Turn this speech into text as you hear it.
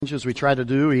As we try to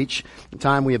do each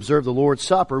time we observe the Lord's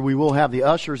Supper, we will have the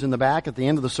ushers in the back at the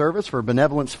end of the service for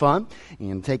benevolence fund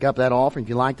and take up that offering if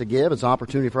you'd like to give. It's an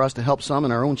opportunity for us to help some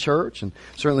in our own church and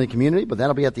certainly the community, but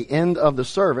that'll be at the end of the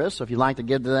service. So if you'd like to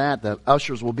give to that, the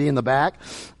ushers will be in the back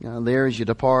there as you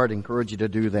depart. I encourage you to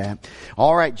do that.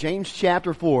 All right, James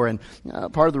chapter 4, and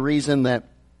part of the reason that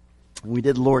we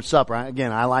did the Lord's Supper.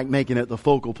 Again, I like making it the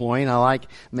focal point. I like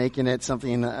making it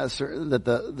something that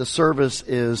the service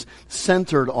is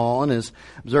centered on, is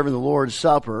observing the Lord's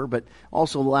Supper, but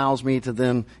also allows me to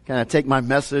then kind of take my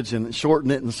message and shorten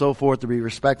it and so forth to be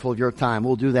respectful of your time.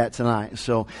 We'll do that tonight.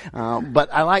 So,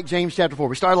 but I like James chapter 4.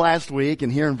 We started last week,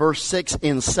 and here in verse 6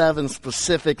 and 7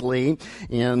 specifically,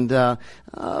 and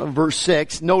verse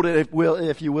 6, note it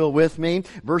if you will with me.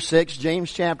 Verse 6,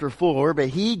 James chapter 4, but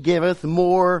he giveth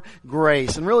more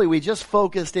grace. And really, we just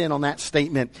focused in on that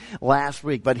statement last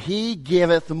week. But he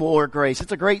giveth more grace.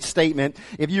 It's a great statement.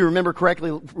 If you remember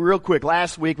correctly, real quick,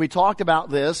 last week we talked about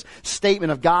this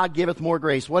statement of God giveth more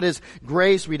grace. What is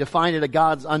grace? We defined it as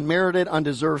God's unmerited,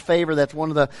 undeserved favor. That's one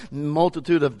of the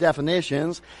multitude of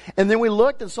definitions. And then we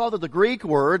looked and saw that the Greek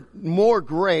word, more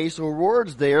grace, or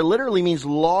words there, literally means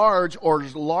large or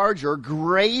larger,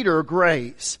 greater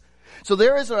grace. So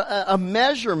there is a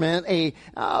measurement, a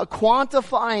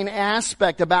quantifying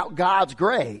aspect about God's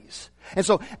grace. And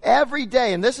so every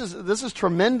day, and this is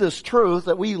tremendous truth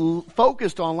that we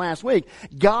focused on last week,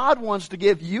 God wants to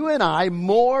give you and I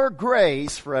more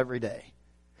grace for every day.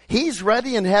 He's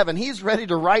ready in heaven. He's ready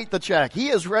to write the check. He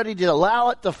is ready to allow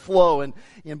it to flow. And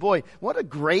boy, what a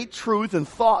great truth and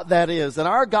thought that is, that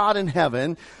our God in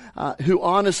heaven, who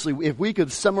honestly, if we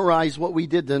could summarize what we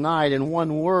did tonight in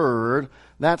one word,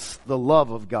 that's the love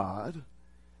of God.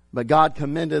 But God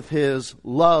commendeth His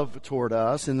love toward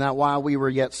us, and that while we were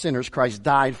yet sinners, Christ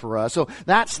died for us. So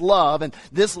that's love, and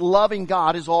this loving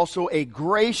God is also a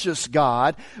gracious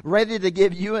God, ready to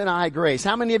give you and I grace.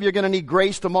 How many of you are going to need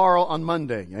grace tomorrow on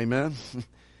Monday? Amen?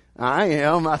 I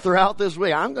am. Throughout this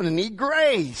week, I'm going to need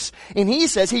grace. And he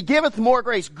says he giveth more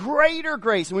grace, greater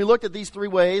grace. And we looked at these 4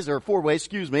 ways.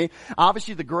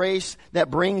 Obviously, the grace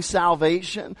that brings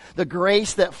salvation, the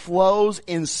grace that flows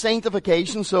in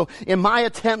sanctification. So in my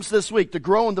attempts this week to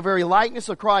grow in the very likeness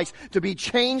of Christ, to be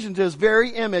changed into His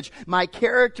very image, my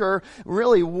character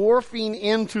really morphing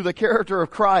into the character of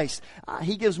Christ,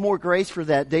 He gives more grace for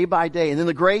that day by day. And then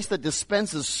the grace that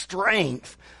dispenses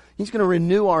strength. He's going to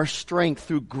renew our strength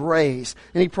through grace.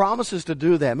 And He promises to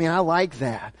do that. Man, I like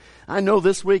that. I know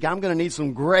this week I'm going to need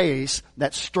some grace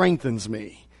that strengthens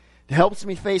me. It helps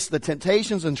me face the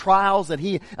temptations and trials that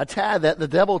that the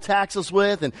devil attacks us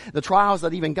with, and the trials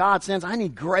that even God sends. I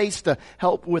need grace to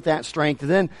help with that strength.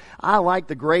 And then I like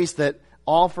the grace that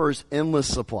offers endless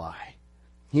supply.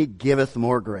 He giveth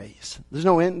more grace. There's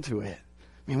no end to it.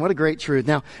 I mean, what a great truth.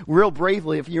 Now, real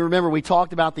briefly, if you remember, we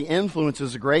talked about the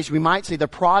influences of grace. We might say the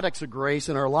products of grace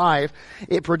in our life.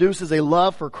 It produces a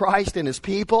love for Christ and His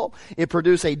people. It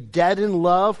produces a deadened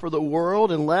love for the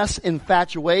world and less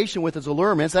infatuation with its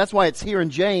allurements. That's why it's here in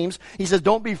James. He says,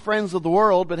 don't be friends of the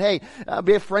world, but hey,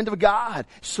 be a friend of God.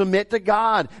 Submit to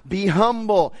God. Be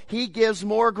humble. He gives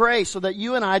more grace so that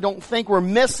you and I don't think we're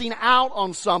missing out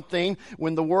on something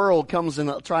when the world comes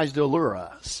and tries to allure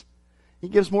us. He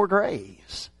gives more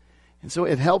grace. And so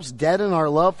it helps deaden our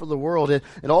love for the world. It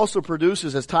also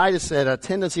produces, as Titus said, a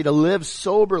tendency to live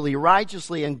soberly,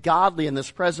 righteously, and godly in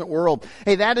this present world.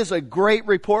 Hey, that is a great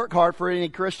report card for any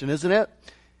Christian, isn't it?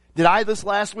 Did I this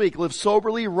last week live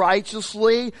soberly,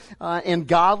 righteously, and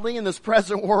godly in this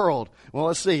present world? Well,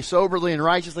 let's see. Soberly and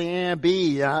righteously, and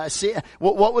C.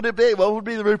 What would it be? What would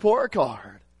be the report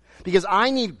card? Because I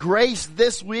need grace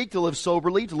this week to live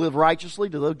soberly, to live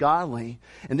righteously, to live godly.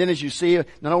 And then as you see,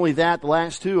 not only that, the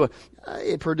last two,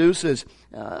 it produces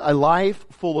a life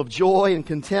full of joy and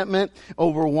contentment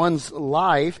over one's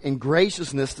life and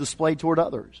graciousness displayed toward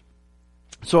others.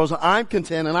 So as I'm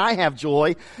content and I have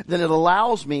joy, then it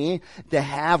allows me to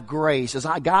have grace. As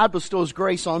God bestows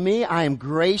grace on me, I am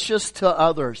gracious to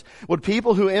others. Would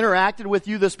people who interacted with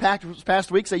you this past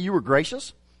week say you were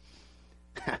gracious?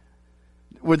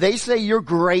 Would they say you're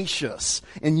gracious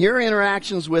in your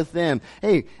interactions with them?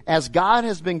 Hey, as God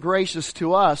has been gracious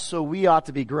to us, so we ought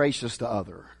to be gracious to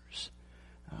others.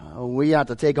 We ought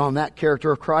to take on that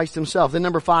character of Christ Himself. Then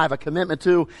number 5, a commitment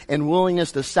to and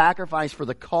willingness to sacrifice for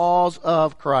the cause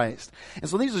of Christ. And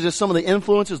so these are just some of the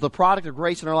influences, the product of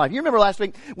grace in our life. You remember last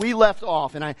week we left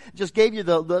off, and I just gave you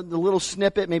the little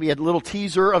snippet, maybe a little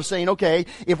teaser of saying, okay,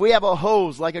 if we have a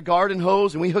hose, like a garden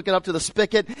hose, and we hook it up to the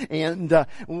spigot, and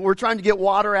we're trying to get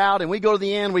water out, and we go to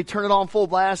the end, we turn it on full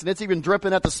blast, and it's even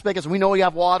dripping at the spigots, and we know we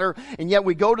have water, and yet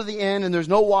we go to the end, and there's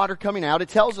no water coming out. It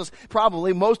tells us,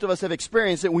 probably, most of us have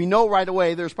experienced is that we know right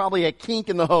away there's probably a kink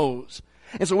in the hose.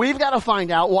 And so we've got to find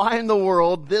out why in the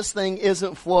world this thing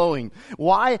isn't flowing.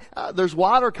 Why there's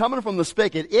water coming from the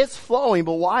spigot. It's flowing,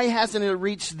 but why hasn't it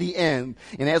reached the end?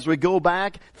 And as we go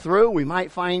back through, we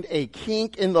might find a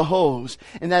kink in the hose.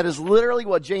 And that is literally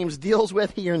what James deals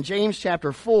with here in James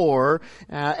chapter 4,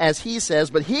 as he says,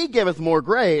 "But he giveth more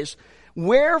grace.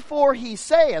 Wherefore he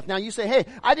saith." Now you say, hey,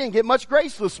 I didn't get much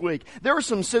grace this week. There were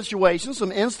some situations,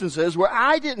 some instances where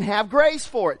I didn't have grace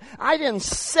for it. I didn't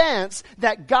sense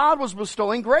that God was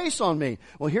bestowing grace on me.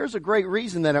 Well, here's a great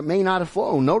reason that it may not have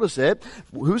flown. Notice it.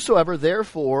 Whosoever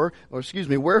wherefore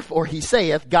he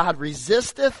saith, God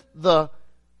resisteth the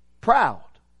proud.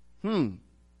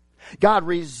 God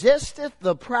resisteth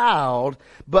the proud,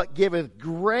 but giveth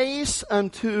grace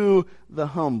unto the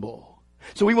humble.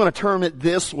 So we want to term it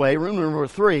this way, room number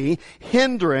 3,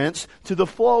 hindrance to the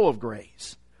flow of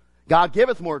grace. God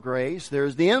giveth more grace.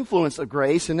 There's the influence of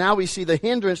grace, and now we see the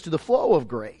hindrance to the flow of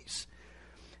grace.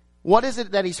 What is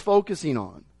it that he's focusing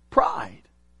on? Pride.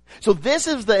 So this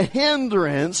is the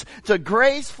hindrance to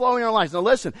grace flowing in our lives. Now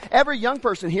listen, every young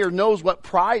person here knows what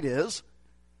pride is.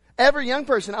 Every young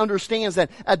person understands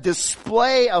that a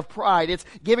display of pride, it's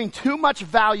giving too much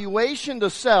valuation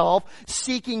to self,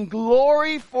 seeking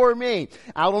glory for me.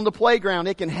 Out on the playground,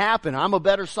 it can happen. I'm a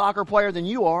better soccer player than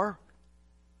you are.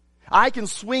 I can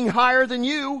swing higher than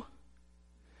you.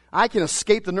 I can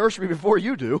escape the nursery before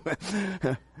you do.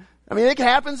 I mean, it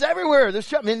happens everywhere.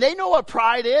 They know what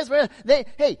pride is.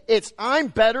 It's I'm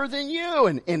better than you.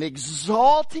 And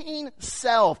exalting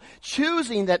self.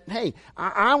 Choosing that, hey,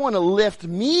 I want to lift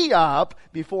me up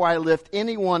before I lift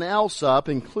anyone else up,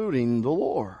 including the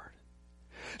Lord.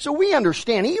 So we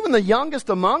understand, even the youngest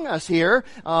among us here,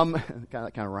 that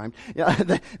kind of rhymed,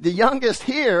 the youngest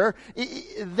here,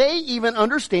 they even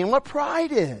understand what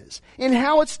pride is and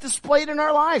how it's displayed in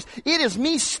our lives. It is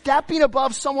me stepping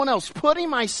above someone else, putting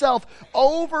myself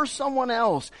over someone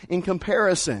else in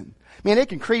comparison. Man, it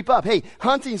can creep up. Hey,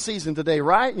 hunting season today,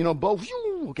 right? Both.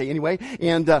 Okay, anyway.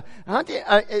 And hunting,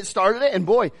 it started it, and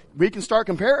boy, we can start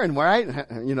comparing, right?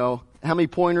 How many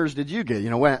pointers did you get?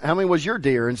 How many was your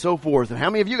deer, and so forth, and how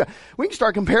many of you got? We can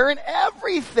start comparing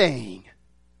everything.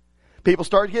 People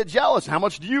start to get jealous. How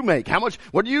much do you make?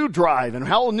 What do you drive? And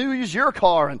how new is your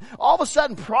car? And all of a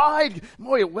sudden, pride,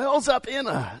 boy, it wells up in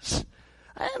us.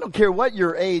 I don't care what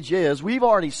your age is. We've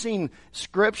already seen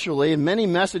scripturally in many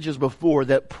messages before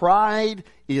that pride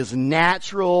is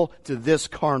natural to this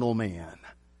carnal man.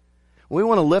 We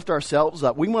want to lift ourselves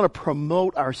up. We want to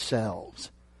promote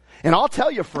ourselves. And I'll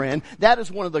tell you, friend, that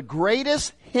is one of the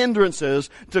greatest hindrances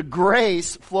to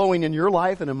grace flowing in your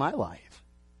life and in my life.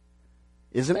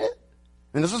 Isn't it?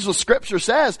 And this is what Scripture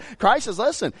says. Christ says,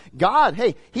 listen, God,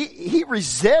 hey, He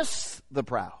resists the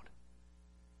proud.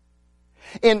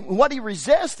 And what He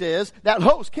resists is that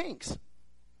hose kinks.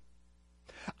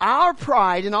 Our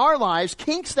pride in our lives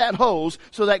kinks that hose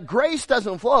so that grace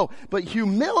doesn't flow, but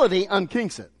humility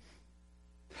unkinks it.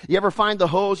 You ever find the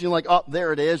hose, you're like, oh,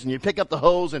 there it is, and you pick up the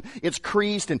hose, and it's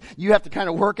creased, and you have to kind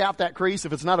of work out that crease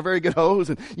if it's not a very good hose,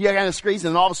 and you kind of squeeze,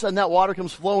 and all of a sudden that water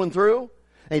comes flowing through?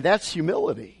 Hey, that's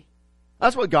humility.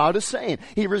 That's what God is saying.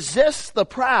 He resists the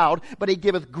proud, but He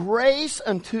giveth grace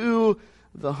unto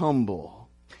the humble.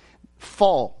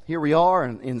 Fall. Here we are,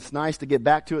 and it's nice to get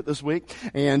back to it this week.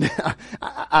 And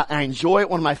I enjoy it.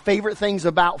 One of my favorite things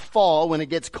about fall, when it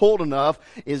gets cold enough,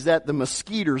 is that the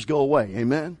mosquitoes go away.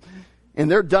 Amen? And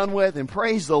they're done with, and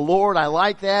praise the Lord, I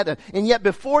like that. And yet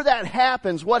before that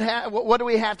happens, what do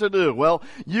we have to do? Well,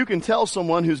 you can tell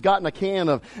someone who's gotten a can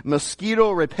of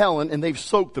mosquito repellent and they've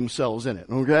soaked themselves in it,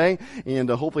 okay? And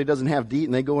hopefully it doesn't have DEET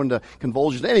and they go into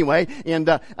convulsions anyway.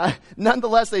 And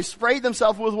nonetheless, they sprayed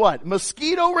themselves with what?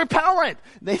 Mosquito repellent.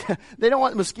 They don't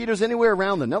want mosquitoes anywhere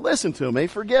around them. Now listen to me,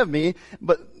 forgive me,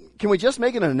 but can we just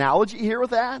make an analogy here with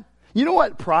that? You know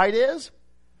what pride is?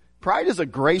 Pride is a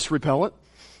grace repellent.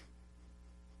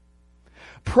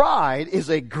 Pride is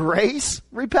a grace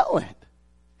repellent.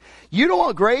 You don't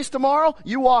want grace tomorrow?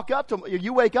 You wake up tomorrow,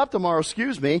 you wake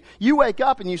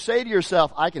up and you say to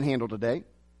yourself, I can handle today.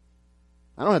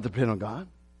 I don't have to depend on God.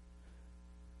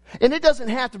 And it doesn't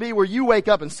have to be where you wake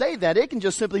up and say that. It can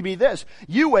just simply be this.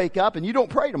 You wake up and you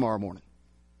don't pray tomorrow morning.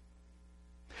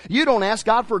 You don't ask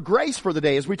God for grace for the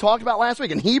day, as we talked about last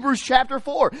week in Hebrews chapter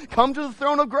 4. Come to the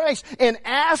throne of grace and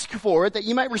ask for it that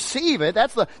you might receive it.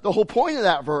 That's the whole point of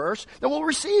that verse, that we'll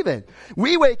receive it.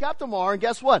 We wake up tomorrow, and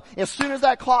guess what? As soon as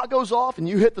that clock goes off and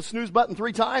you hit the snooze button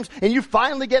 3 times and you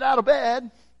finally get out of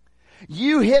bed,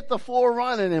 you hit the floor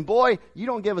running, and boy, you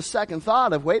don't give a second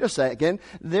thought of, wait a second,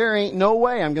 there ain't no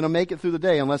way I'm going to make it through the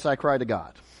day unless I cry to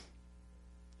God.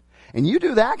 and you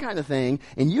do that kind of thing,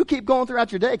 and you keep going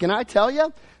throughout your day, can I tell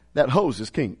you, that hose is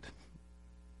kinked.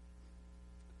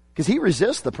 Because he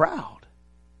resists the proud.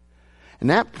 And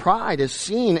that pride is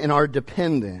seen in our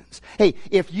dependence. Hey,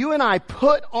 if you and I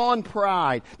put on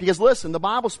pride, because listen, the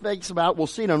Bible speaks about, we'll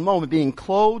see in a moment, being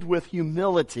clothed with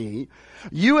humility.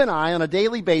 You and I on a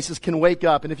daily basis can wake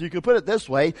up, and if you could put it this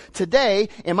way, today,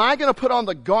 am I going to put on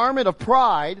the garment of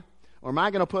pride, or am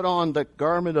I going to put on the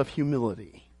garment of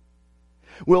humility?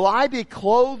 Will I be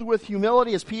clothed with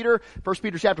humility, as 1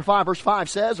 Peter chapter 5, verse 5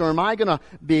 says, or am I going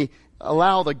to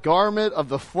allow the garment of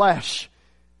the flesh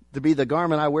to be the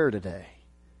garment I wear today?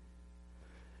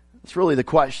 It's really the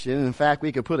question. In fact,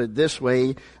 we could put it this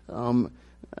way,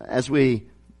 as we,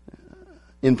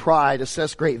 in pride,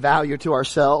 assess great value to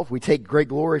ourselves, we take great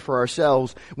glory for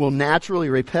ourselves, we'll naturally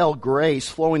repel grace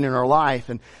flowing in our life.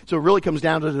 And so it really comes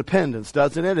down to dependence,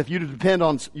 doesn't it? If you depend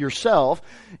on yourself,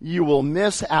 you will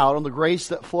miss out on the grace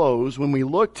that flows when we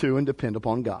look to and depend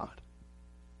upon God.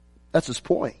 That's his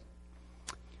point.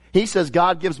 He says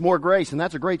God gives more grace, and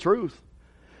that's a great truth.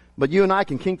 But you and I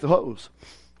can kink the hose.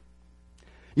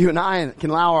 You and I can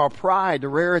allow our pride to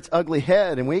rear its ugly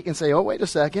head, and we can say, oh, wait a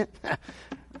second,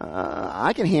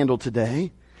 I can handle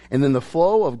today. And then the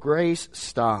flow of grace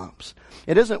stops.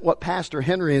 It isn't what Pastor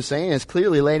Henry is saying. It's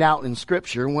clearly laid out in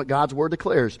Scripture and what God's Word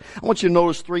declares. I want you to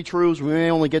notice 3 truths. We may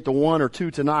only get to 1 or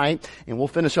 2 tonight, and we'll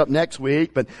finish up next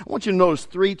week. But I want you to notice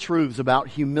 3 truths about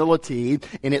humility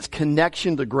and its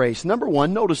connection to grace. Number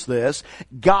 1, notice this.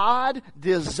 God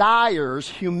desires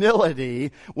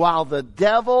humility while the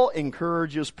devil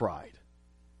encourages pride.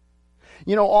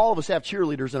 You know, all of us have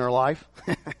cheerleaders in our life.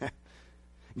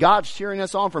 God's cheering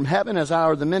us on from heaven, as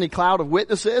are the many cloud of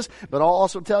witnesses. But I'll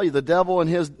also tell you, the devil and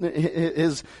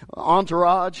his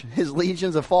entourage, his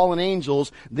legions of fallen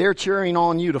angels, they're cheering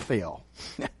on you to fail,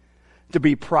 to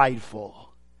be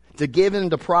prideful, to give in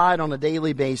to pride on a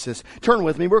daily basis. Turn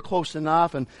with me. We're close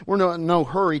enough, and we're in no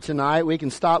hurry tonight. We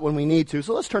can stop when we need to.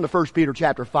 So let's turn to 1 Peter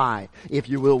chapter 5, if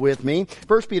you will, with me.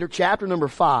 1 Peter chapter number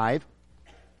 5.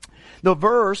 The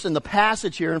verse and the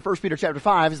passage here in 1 Peter chapter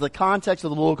 5 is the context of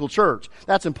the local church.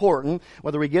 That's important.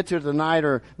 Whether we get to it tonight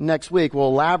or next week, we'll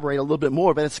elaborate a little bit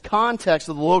more, but it's context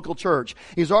of the local church.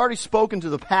 He's already spoken to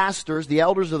the pastors, the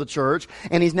elders of the church,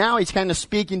 and he's kind of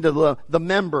speaking to the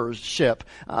membership,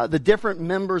 the different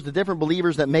members, the different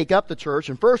believers that make up the church.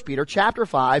 In 1 Peter chapter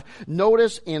 5,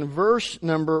 notice in verse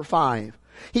number 5.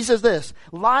 He says this,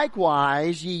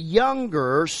 likewise, ye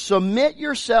younger, submit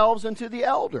yourselves unto the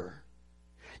elder.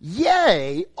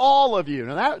 Yea, all of you.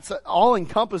 Now that's an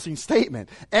all-encompassing statement.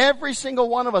 Every single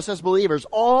one of us as believers,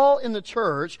 all in the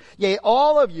church, yea,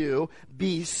 all of you,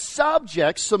 be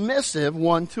subject, submissive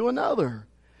one to another.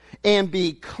 And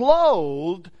be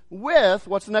clothed with,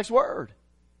 what's the next word?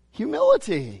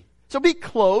 Humility. So be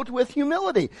clothed with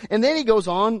humility. And then he goes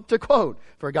on to quote,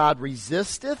 for God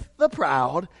resisteth the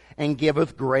proud and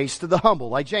giveth grace to the humble.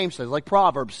 Like James says, like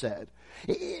Proverbs said.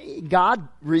 God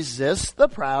resists the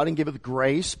proud and giveth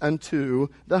grace unto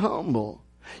the humble.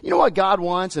 You know what God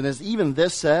wants, and as even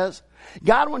this says,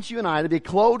 God wants you and I to be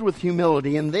clothed with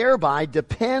humility and thereby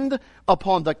depend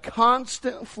upon the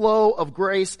constant flow of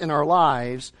grace in our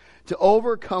lives to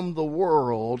overcome the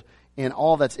world and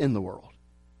all that's in the world.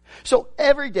 So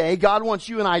every day, God wants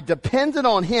you and I dependent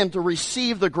on Him to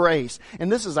receive the grace.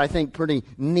 And this is, I think, pretty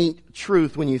neat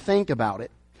truth when you think about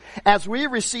it. As we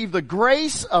receive the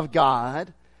grace of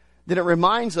God, then it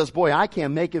reminds us, boy, I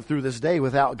can't make it through this day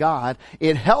without God.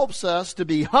 It helps us to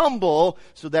be humble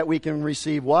so that we can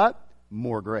receive what?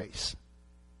 More grace.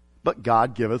 But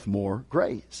God giveth more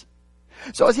grace.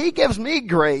 So as He gives me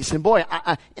grace, and boy,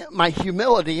 my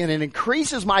humility, and it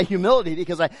increases my humility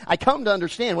because I come to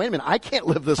understand, wait a minute, I can't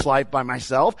live this life by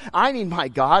myself. I need my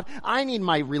God. I need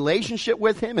my relationship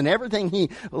with Him and everything He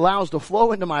allows to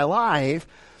flow into my life.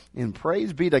 And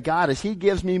praise be to God, as He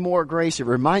gives me more grace, it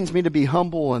reminds me to be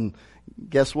humble. And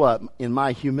guess what? In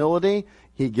my humility,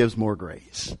 He gives more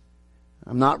grace.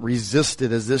 I'm not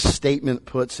resisted, as this statement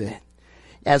puts it.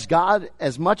 As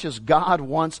much as God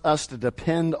wants us to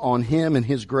depend on Him and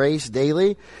His grace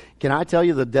daily, can I tell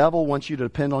you, the devil wants you to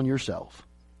depend on yourself.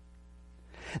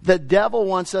 The devil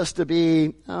wants us to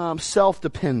be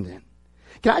self-dependent.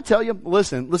 Can I tell you,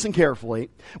 listen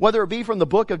carefully, whether it be from the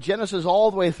book of Genesis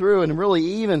all the way through and really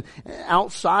even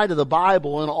outside of the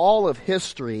Bible and all of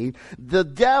history, the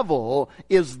devil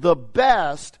is the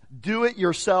best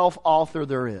do-it-yourself author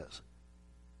there is.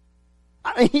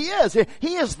 I mean, he is.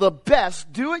 He is the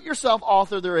best do-it-yourself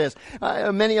author there is.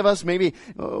 Many of us, maybe,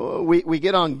 we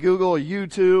get on Google or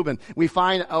YouTube and we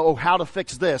find, how to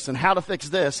fix this and how to fix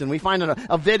this. And we find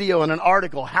a video and an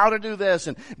article, how to do this.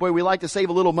 And boy, we like to save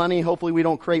a little money. Hopefully we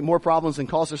don't create more problems and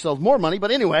cost ourselves more money.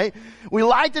 But anyway, we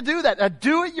like to do that. A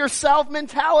do-it-yourself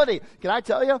mentality. Can I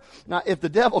tell you? Now, if the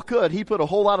devil could, he put a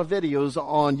whole lot of videos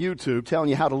on YouTube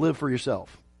telling you how to live for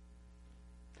yourself.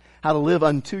 How to live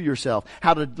unto yourself.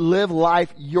 How to live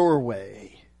life your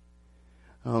way.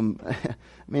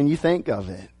 You think of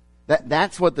it.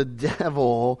 That's what the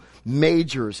devil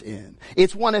majors in.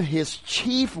 It's one of his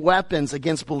chief weapons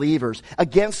against believers,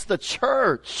 against the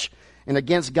church, and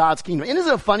against God's kingdom. And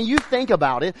isn't it funny? You think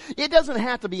about it. It doesn't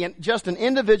have to be just an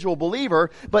individual believer,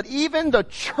 but even the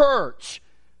church.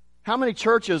 How many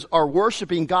churches are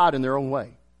worshiping God in their own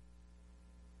way?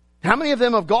 How many of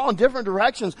them have gone different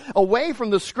directions away from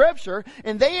the Scripture,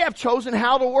 and they have chosen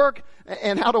how to work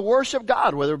and how to worship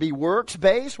God, whether it be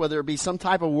works-based, whether it be some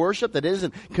type of worship that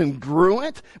isn't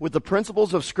congruent with the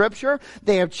principles of Scripture.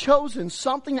 They have chosen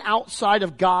something outside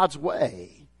of God's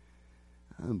way.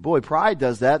 And boy, pride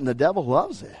does that, and the devil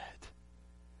loves it.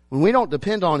 When we don't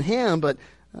depend on him, but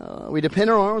we depend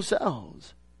on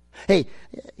ourselves. Hey,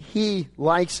 he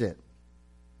likes it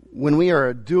when we are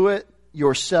a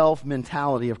do-it-yourself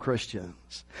mentality of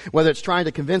Christians. Whether it's trying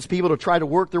to convince people to try to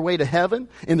work their way to heaven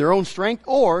in their own strength,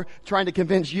 or trying to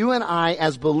convince you and I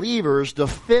as believers to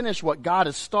finish what God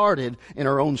has started in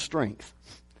our own strength.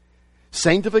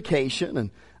 Sanctification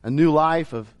and a new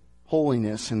life of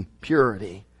holiness and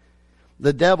purity.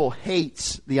 The devil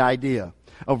hates the idea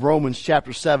of Romans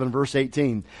chapter 7 verse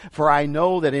 18. For I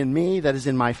know that in me, that is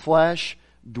in my flesh,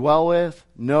 dwelleth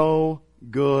no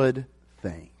good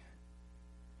thing.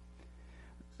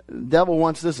 The devil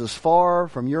wants this as far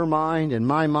from your mind and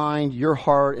my mind, your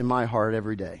heart and my heart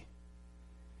every day.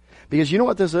 Because you know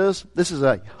what this is? This is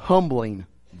a humbling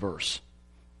verse.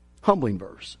 Humbling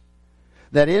verse.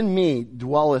 That in me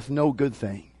dwelleth no good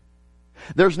thing.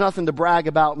 There's nothing to brag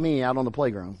about me out on the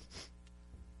playground.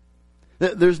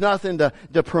 There's nothing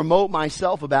to promote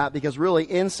myself about, because really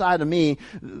inside of me,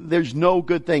 there's no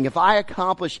good thing. If I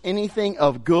accomplish anything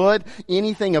of good,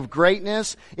 anything of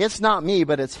greatness, it's not me,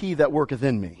 but it's He that worketh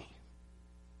in me.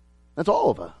 That's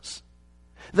all of us.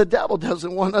 The devil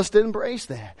doesn't want us to embrace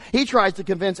that. He tries to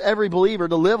convince every believer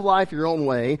to live life your own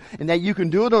way, and that you can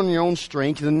do it on your own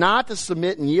strength, and not to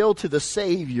submit and yield to the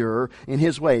Savior in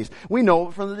His ways. We know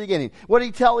it from the beginning. What did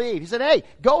He tell Eve? He said, hey,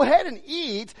 go ahead and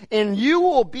eat, and you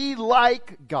will be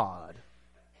like God.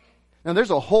 Now,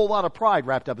 there's a whole lot of pride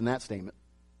wrapped up in that statement.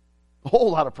 A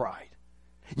whole lot of pride.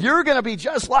 You're going to be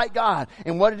just like God.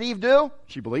 And what did Eve do?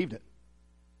 She believed it.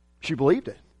 She believed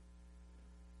it.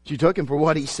 She took him for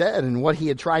what he said and what he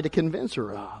had tried to convince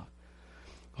her of.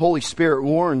 Holy Spirit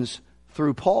warns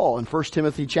through Paul in 1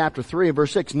 Timothy chapter 3 and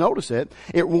verse 6. Notice it.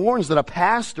 It warns that a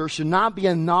pastor should not be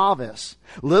a novice.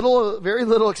 Very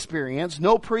little experience,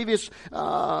 no previous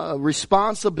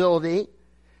responsibility.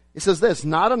 It says this,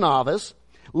 not a novice,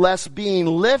 lest being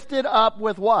lifted up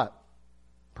with what?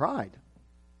 Pride.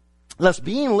 Lest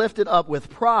being lifted up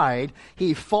with pride,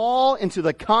 he fall into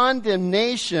the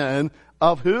condemnation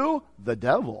of who? The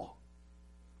devil.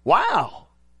 Wow.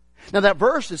 Now that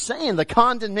verse is saying the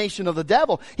condemnation of the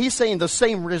devil. He's saying the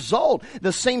same result,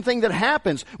 the same thing that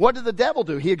happens. What did the devil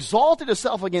do? He exalted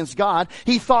himself against God.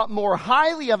 He thought more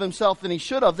highly of himself than he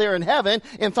should have there in heaven,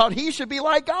 and thought he should be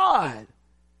like God.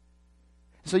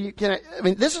 So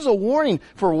this is a warning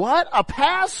for what? A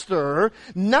pastor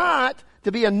not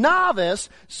to be a novice,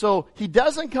 so he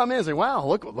doesn't come in and say, wow,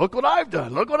 look what I've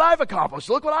done. Look what I've accomplished.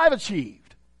 Look what I've achieved.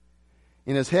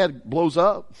 And his head blows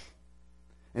up.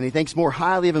 And he thinks more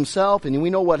highly of himself. And we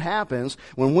know what happens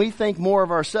when we think more of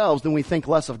ourselves than we think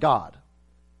less of God.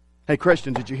 Hey,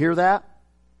 Christian, did you hear that?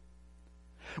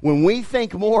 When we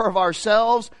think more of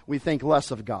ourselves, we think less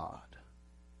of God.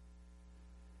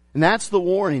 And that's the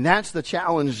warning. That's the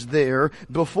challenge there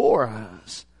before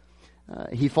us.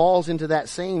 He falls into that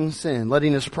same sin,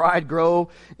 letting his pride grow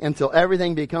until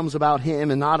everything becomes about him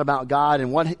and not about God.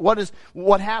 And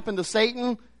what happened to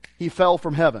Satan? He fell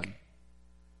from heaven.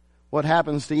 What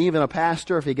happens to even a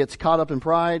pastor if he gets caught up in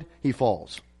pride? He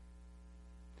falls.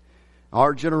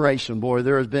 Our generation, boy,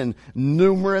 there has been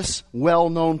numerous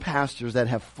well-known pastors that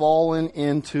have fallen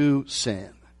into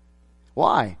sin.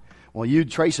 Why? Well, you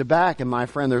trace it back, and my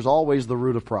friend, there's always the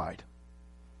root of pride.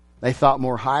 They thought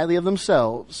more highly of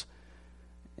themselves,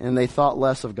 and they thought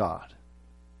less of God,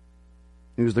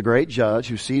 who's the great judge,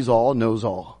 who sees all, knows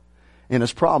all, and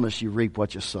has promised you reap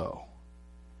what you sow.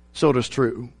 So it is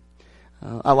true.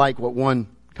 I like what one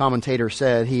commentator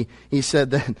said, he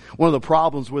said that one of the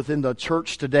problems within the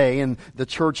church today and the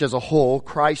church as a whole,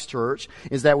 Christ Church,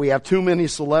 is that we have too many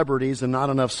celebrities and not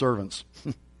enough servants.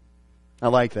 I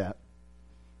like that.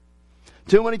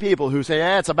 Too many people who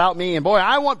say, it's about me, and boy,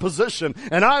 I want position,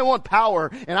 and I want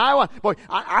power, and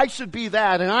I should be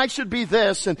that, and I should be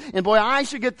this, and boy, I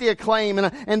should get the acclaim,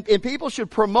 and people should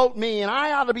promote me, and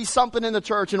I ought to be something in the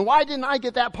church, and why didn't I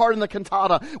get that part in the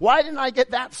cantata? Why didn't I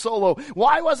get that solo?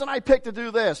 Why wasn't I picked to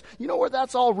do this? You know where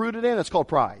that's all rooted in? It's called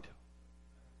pride.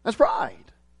 That's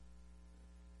pride.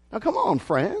 Now come on,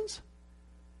 friends.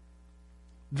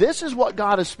 This is what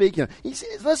God is speaking of. He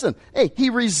says, listen, He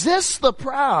resists the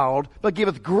proud, but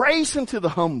giveth grace unto the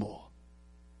humble.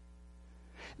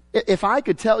 If I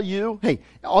could tell you,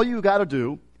 all you got to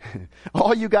do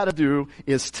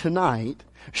is tonight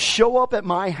show up at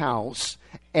my house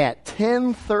at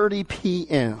 10:30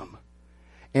 p.m.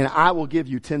 and I will give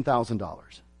you $10,000.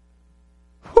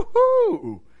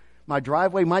 Woo-hoo! My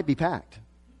driveway might be packed.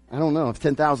 I don't know if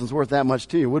 10,000 is worth that much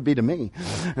to you. It would be to me.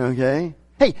 Okay?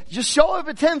 Just show up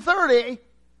at 10:30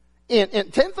 and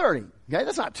 10:30. Okay,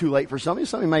 that's not too late for somebody.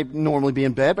 Somebody might normally be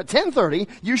in bed, but 10:30,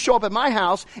 you show up at my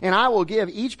house, and I will give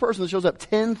each person that shows up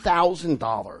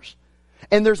 $10,000.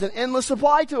 And there's an endless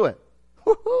supply to it.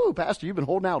 Woo-hoo, Pastor, you've been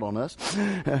holding out on us.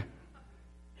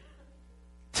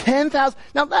 10,000.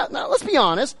 Now, let's be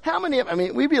honest. How many?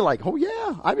 We'd be like, oh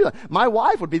yeah. I'd be like, my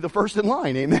wife would be the first in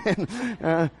line.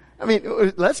 Amen.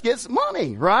 Let's get some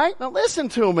money, right? Now listen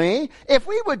to me. If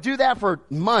we would do that for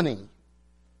money,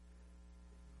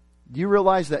 do you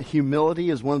realize that humility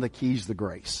is one of the keys to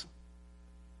grace?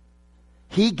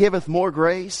 He giveth more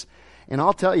grace. And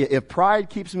I'll tell you, if pride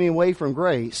keeps me away from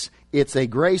grace, it's a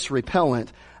grace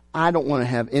repellent. I don't want to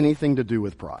have anything to do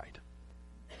with pride.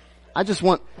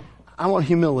 I want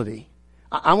humility.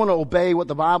 I want to obey what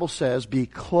the Bible says, be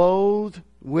clothed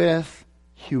with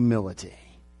humility.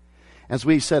 As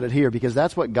we've said it here, because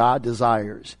that's what God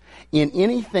desires. In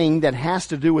anything that has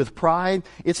to do with pride,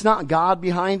 it's not God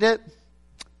behind it,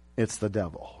 it's the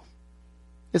devil.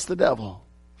 It's the devil.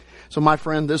 So my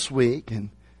friend, this week, and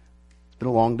it's been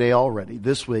a long day already,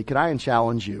 this week, could I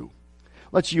challenge you?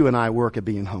 Let's you and I work at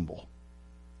being humble.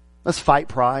 Let's fight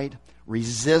pride,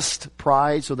 resist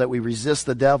pride so that we resist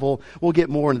the devil. We'll get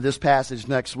more into this passage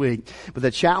next week. But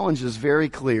the challenge is very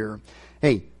clear.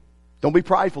 Don't be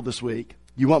prideful this week.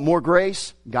 You want more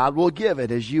grace? God will give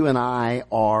it as you and I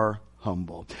are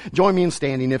humble. Join me in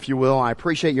standing, if you will. I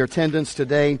appreciate your attendance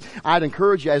today. I'd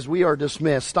encourage you, as we are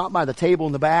dismissed, stop by the table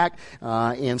in the back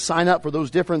and sign up for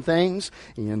those different things.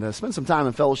 And spend some time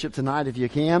in fellowship tonight if you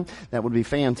can. That would be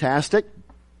fantastic.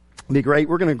 It'd be great.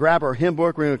 We're going to grab our hymn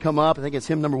book. We're going to come up. I think it's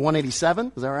hymn number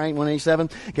 187. Is that right? 187?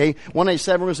 Okay.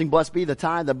 187, we're going to sing Blessed Be the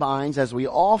Tie That Binds, as we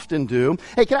often do.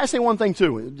 Can I say one thing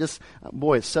too? It's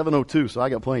 7:02, so I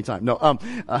got plenty of time. No,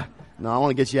 I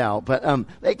want to get you out. But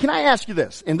can I ask you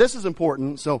this? And this is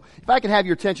important. So if I could have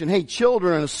your attention.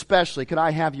 Children especially, could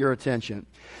I have your attention?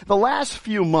 The last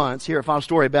few months here at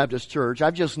Fostoria Baptist Church,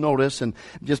 I've just noticed, and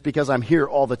just because I'm here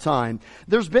all the time,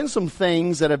 there's been some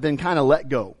things that have been kind of let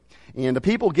go. And the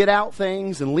people get out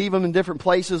things and leave them in different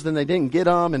places than they didn't get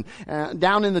them. And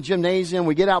down in the gymnasium,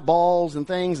 we get out balls and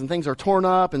things are torn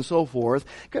up and so forth.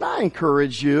 Could I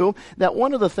encourage you that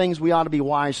one of the things we ought to be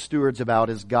wise stewards about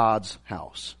is God's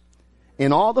house?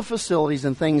 In all the facilities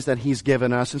and things that He's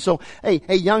given us. And so,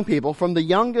 young people, from the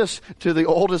youngest to the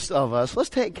oldest of us, let's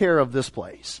take care of this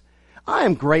place. I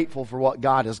am grateful for what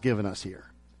God has given us here.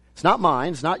 It's not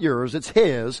mine, it's not yours, it's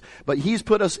His, but He's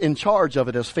put us in charge of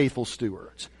it as faithful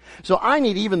stewards. So I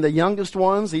need even the youngest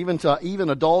ones, even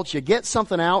adults, you get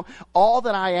something out. All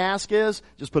that I ask is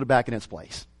just put it back in its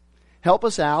place. Help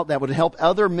us out. That would help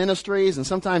other ministries, and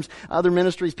sometimes other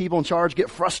ministries, people in charge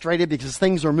get frustrated because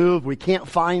things are moved. We can't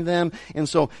find them. And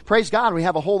so, praise God, we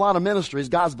have a whole lot of ministries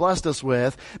God's blessed us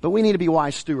with, but we need to be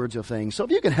wise stewards of things. So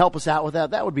if you can help us out with that,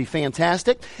 that would be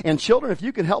fantastic. And children, if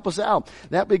you could help us out,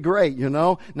 that'd be great,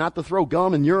 not to throw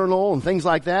gum and urinal and things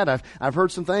like that. I've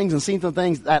heard some things and seen some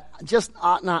things that just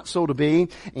ought not so to be.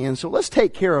 And so let's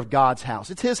take care of God's house.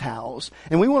 It's His house,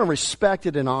 and we want to respect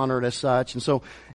it and honor it as such. And so,